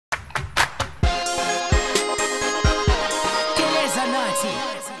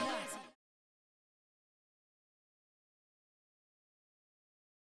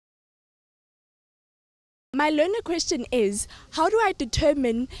My learner question is, how do I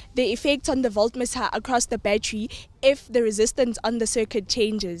determine the effect on the voltmeter across the battery if the resistance on the circuit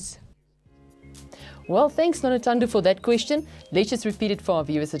changes? Well, thanks Nonotando for that question. Let's just repeat it for our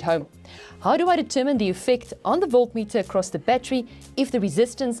viewers at home. How do I determine the effect on the voltmeter across the battery if the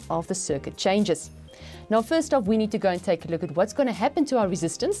resistance of the circuit changes? Now, first off, we need to go and take a look at what's going to happen to our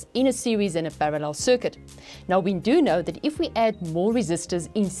resistance in a series and a parallel circuit. Now, we do know that if we add more resistors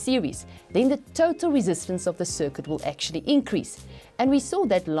in series, then the total resistance of the circuit will actually increase. And we saw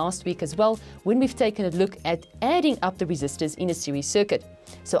that last week as well when we've taken a look at adding up the resistors in a series circuit.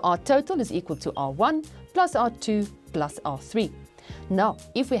 So our total is equal to R1 plus R2 plus R3. Now,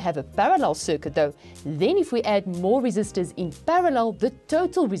 if we have a parallel circuit though, then if we add more resistors in parallel, the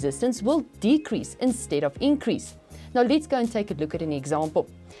total resistance will decrease instead of increase. Now let's go and take a look at an example.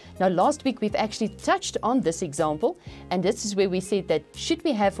 Now last week we've actually touched on this example, and this is where we said that should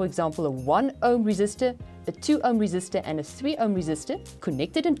we have, for example, a 1 ohm resistor, a 2 ohm resistor and a 3 ohm resistor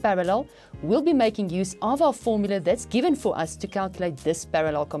connected in parallel, we'll be making use of our formula that's given for us to calculate this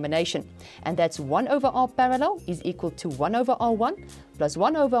parallel combination. And that's 1 over R parallel is equal to 1 over R1 plus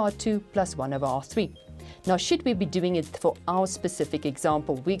 1 over R2 plus 1 over R3. Now, should we be doing it for our specific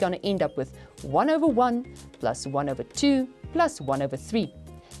example, we're going to end up with 1 over 1 plus 1 over 2 plus 1 over 3.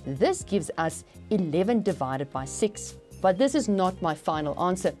 This gives us 11 divided by 6. But this is not my final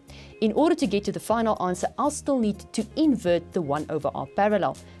answer. In order to get to the final answer, I'll still need to invert the 1 over R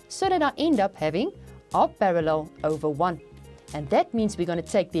parallel so that I end up having R parallel over 1. And that means we're going to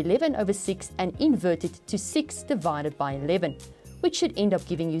take the 11 over 6 and invert it to 6 divided by 11, which should end up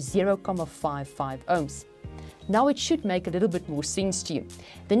giving you 0.55 ohms. Now it should make a little bit more sense to you.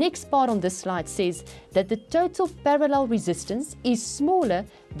 The next part on this slide says that the total parallel resistance is smaller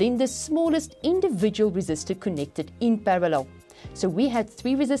than the smallest individual resistor connected in parallel. So we had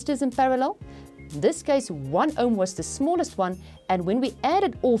 3 resistors in parallel. In this case, 1 ohm was the smallest one, and when we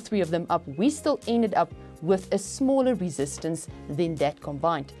added all 3 of them up, we still ended up with a smaller resistance than that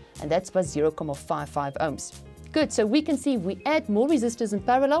combined, and that's by 0.55 ohms. Good, so we can see if we add more resistors in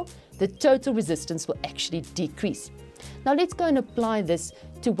parallel, the total resistance will actually decrease. Now let's go and apply this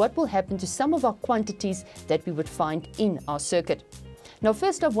to what will happen to some of our quantities that we would find in our circuit. Now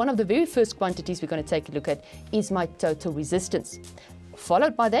first off, one of the very first quantities we're going to take a look at is my total resistance.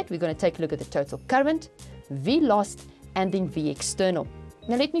 Followed by that, we're going to take a look at the total current, V lost, and then V external.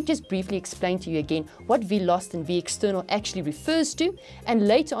 Now let me just briefly explain to you again what V lost and V external actually refers to, and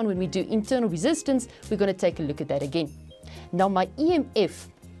later on when we do internal resistance, we're going to take a look at that again. Now my EMF,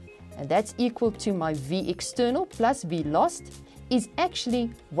 and that's equal to my V external plus V lost, is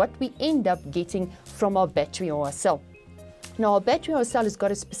actually what we end up getting from our battery or our cell. Now our battery or our cell has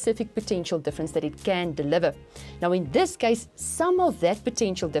got a specific potential difference that it can deliver. Now in this case, some of that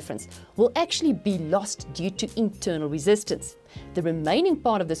potential difference will actually be lost due to internal resistance. The remaining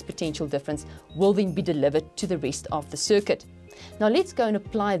part of this potential difference will then be delivered to the rest of the circuit. Now let's go and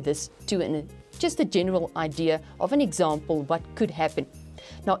apply this to just a general idea of an example what could happen.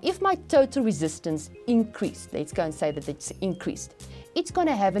 Now if my total resistance increased, let's go and say that it's increased, it's going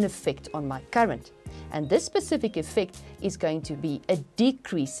to have an effect on my current. And this specific effect is going to be a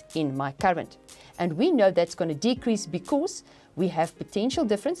decrease in my current. And we know that's going to decrease because we have potential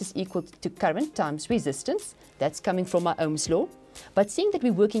difference is equal to current times resistance. That's coming from our Ohm's law. But seeing that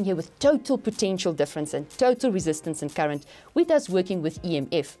we're working here with total potential difference and total resistance and current, we're thus working with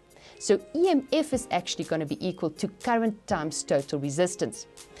EMF. So EMF is actually going to be equal to current times total resistance.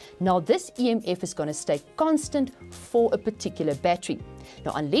 Now this EMF is going to stay constant for a particular battery.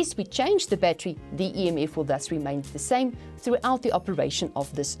 Now unless we change the battery, the EMF will thus remain the same throughout the operation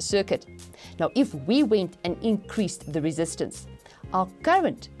of this circuit. Now if we went and increased the resistance, our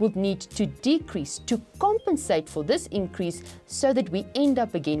current would need to decrease to compensate for this increase so that we end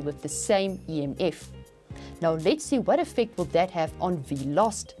up again with the same EMF. Now let's see what effect will that have on V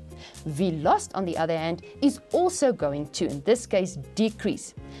lost. V lost, on the other hand, is also going to, in this case,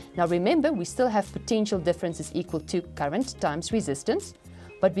 decrease. Now remember, we still have potential differences equal to current times resistance,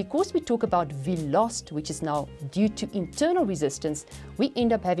 but because we talk about V lost, which is now due to internal resistance, we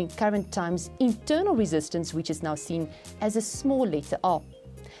end up having current times internal resistance, which is now seen as a small letter R.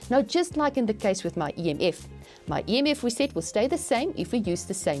 Now just like in the case with my EMF we said will stay the same if we use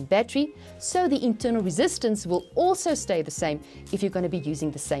the same battery, so the internal resistance will also stay the same if you're going to be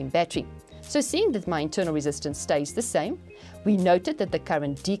using the same battery. So seeing that my internal resistance stays the same, we noted that the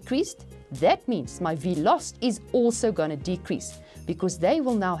current decreased. That means my V lost is also going to decrease because they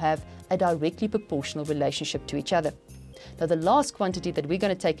will now have a directly proportional relationship to each other. Now the last quantity that we're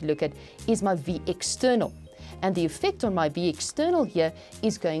going to take a look at is my V external. And the effect on my V external here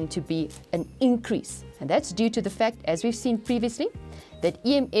is going to be an increase. And that's due to the fact, as we've seen previously, that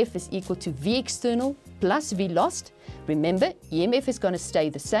EMF is equal to V external plus V lost. Remember, EMF is going to stay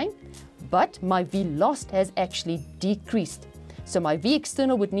the same, but my V lost has actually decreased. So my V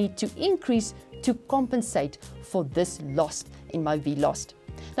external would need to increase to compensate for this loss in my V lost.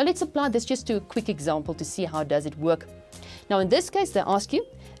 Now let's apply this just to a quick example to see how does it work. Now in this case, they ask you,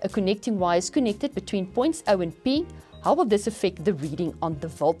 a connecting wire is connected between points O and P. How will this affect the reading on the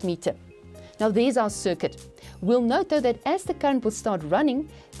voltmeter? Now there's our circuit. We'll note though that as the current will start running,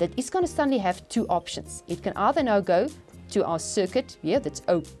 that it's going to suddenly have two options. It can either now go to our circuit here, that's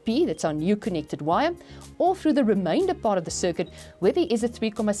OP, that's our new connected wire, or through the remainder part of the circuit where there is a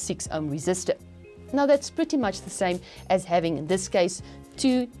 3.6 ohm resistor. Now that's pretty much the same as having, in this case,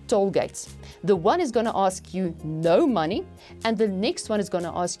 two toll gates. The one is going to ask you no money, and the next one is going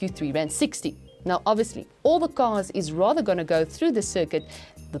to ask you 3.60 Rand. Now obviously, all the cars is rather going to go through the circuit,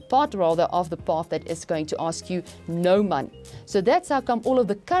 the part rather of the path that is going to ask you no money. So that's how come all of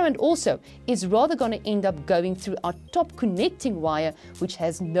the current also is rather going to end up going through our top connecting wire, which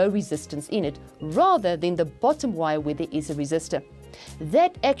has no resistance in it, rather than the bottom wire where there is a resistor.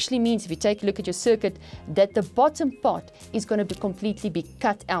 That actually means, if you take a look at your circuit, that the bottom part is going to be completely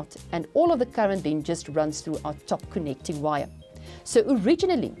cut out, and all of the current then just runs through our top connecting wire. So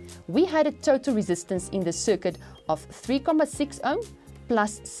originally, we had a total resistance in the circuit of 3.6 ohm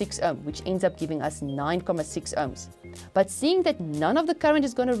plus 6 ohm, which ends up giving us 9.6 ohms. But seeing that none of the current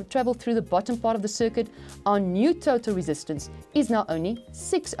is going to travel through the bottom part of the circuit, our new total resistance is now only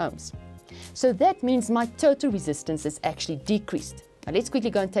 6 ohms. So that means my total resistance is actually decreased. Now let's quickly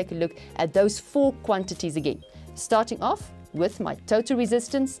go and take a look at those four quantities again. Starting off with my total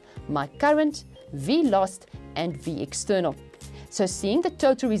resistance, my current, V lost, and V external. So seeing the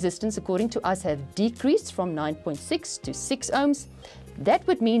total resistance according to us have decreased from 9.6 to 6 ohms, that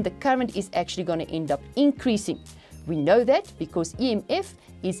would mean the current is actually going to end up increasing. We know that because EMF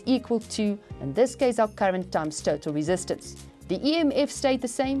is equal to, in this case, our current times total resistance. The EMF stayed the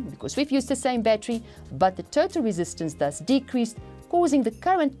same because we've used the same battery, but the total resistance thus decreased, causing the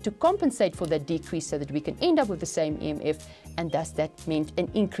current to compensate for that decrease so that we can end up with the same EMF, and thus that meant an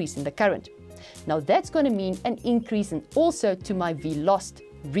increase in the current. Now that's going to mean an increase in also to my V lost.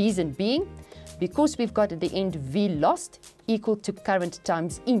 Reason being, because we've got at the end V lost equal to current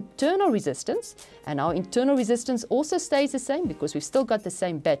times internal resistance, and our internal resistance also stays the same because we've still got the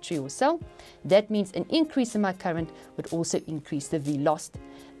same battery or cell. That means an increase in my current would also increase the V lost.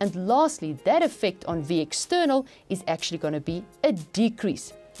 And lastly, that effect on V external is actually going to be a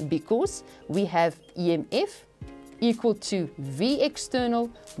decrease because we have EMF equal to V external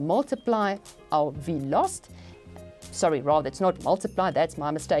multiply our V lost. Sorry, rather it's not multiply, that's my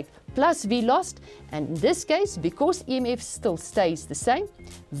mistake, plus V lost. And in this case, because EMF still stays the same,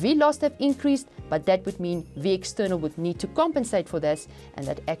 V lost have increased, but that would mean V external would need to compensate for this, and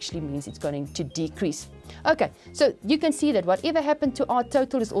that actually means it's going to decrease. Okay, so you can see that whatever happened to our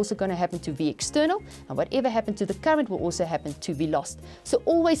total is also going to happen to V external, and whatever happened to the current will also happen to V lost. So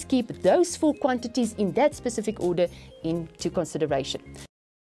always keep those four quantities in that specific order into consideration.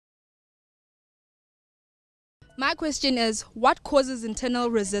 My question is, what causes internal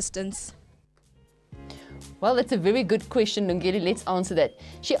resistance? Well, that's a very good question, Lungeli. Let's answer that.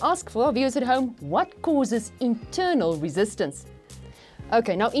 She asked for our viewers at home, what causes internal resistance?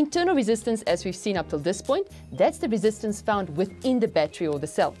 Okay, now internal resistance, as we've seen up till this point, that's the resistance found within the battery or the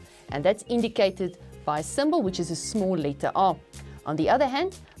cell. And that's indicated by a symbol, which is a small letter R. On the other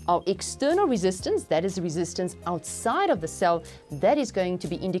hand, our external resistance, that is the resistance outside of the cell, that is going to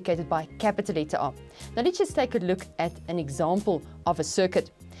be indicated by capital letter R. Now let's just take a look at an example of a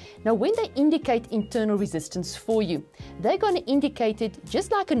circuit. Now when they indicate internal resistance for you, they're going to indicate it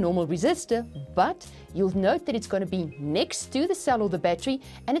just like a normal resistor, but you'll note that it's going to be next to the cell or the battery,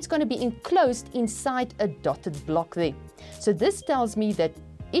 and it's going to be enclosed inside a dotted block there. So this tells me that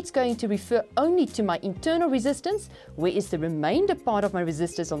it's going to refer only to my internal resistance, whereas the remainder part of my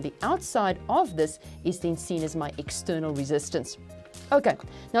resistors on the outside of this is then seen as my external resistance. Okay,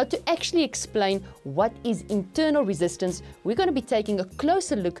 now to actually explain what is internal resistance, we're going to be taking a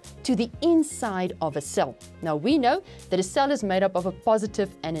closer look to the inside of a cell. Now we know that a cell is made up of a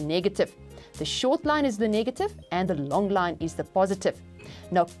positive and a negative. The short line is the negative and the long line is the positive.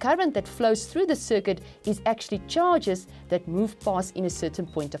 Now current that flows through the circuit is actually charges that move past in a certain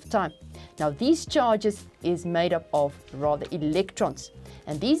point of time. Now these charges is made up of rather electrons.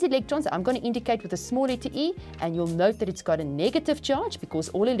 And these electrons I'm going to indicate with a small letter E, and you'll note that it's got a negative charge because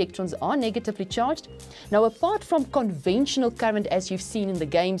all electrons are negatively charged. Now, apart from conventional current as you've seen in the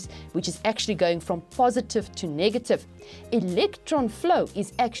games, which is actually going from positive to negative, electron flow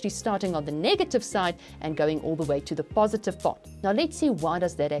is actually starting on the negative side and going all the way to the positive part. Now, let's see why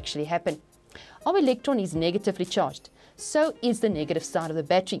does that actually happen. Our electron is negatively charged, so is the negative side of the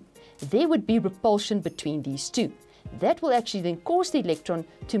battery. There would be repulsion between these two. That will actually then cause the electron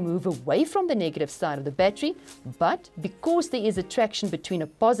to move away from the negative side of the battery, but because there is attraction between a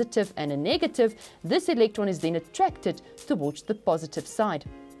positive and a negative, this electron is then attracted towards the positive side.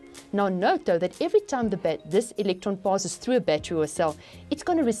 Now note though that every time this electron passes through a battery or a cell, it's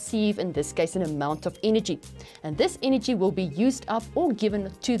going to receive, in this case, an amount of energy. And this energy will be used up or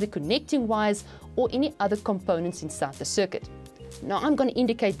given to the connecting wires or any other components inside the circuit. Now I'm going to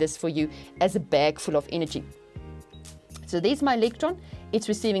indicate this for you as a bag full of energy. So there's my electron, it's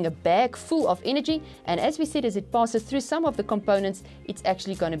receiving a bag full of energy, and as we said, as it passes through some of the components, it's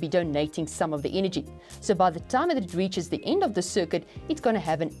actually going to be donating some of the energy. So by the time that it reaches the end of the circuit, it's going to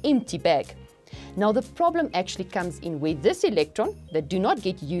have an empty bag. Now the problem actually comes in where this electron that do not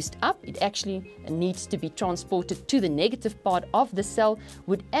get used up, it actually needs to be transported to the negative part of the cell,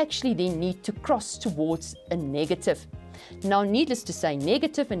 would actually then need to cross towards a negative. Now, needless to say,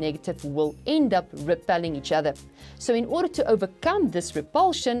 negative and negative will end up repelling each other. So in order to overcome this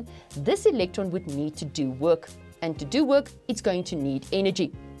repulsion, this electron would need to do work. And to do work, it's going to need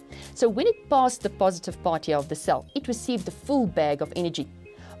energy. So when it passed the positive part here of the cell, it received the full bag of energy.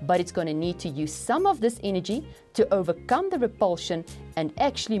 But it's going to need to use some of this energy to overcome the repulsion and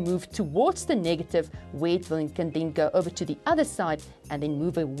actually move towards the negative, where it can then go over to the other side and then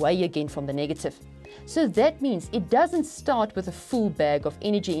move away again from the negative. So that means it doesn't start with a full bag of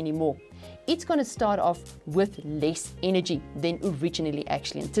energy anymore. It's going to start off with less energy than originally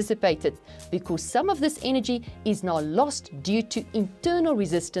actually anticipated, because some of this energy is now lost due to internal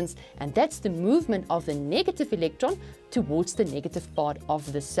resistance, and that's the movement of the negative electron towards the negative part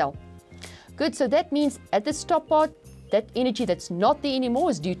of the cell. Good, so that means at the stop part, that energy that's not there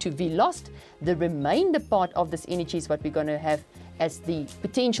anymore is due to V lost. The remainder part of this energy is what we're going to have as the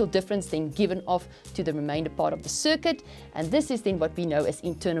potential difference then given off to the remainder part of the circuit, and this is then what we know as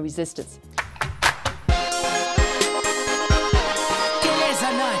internal resistance.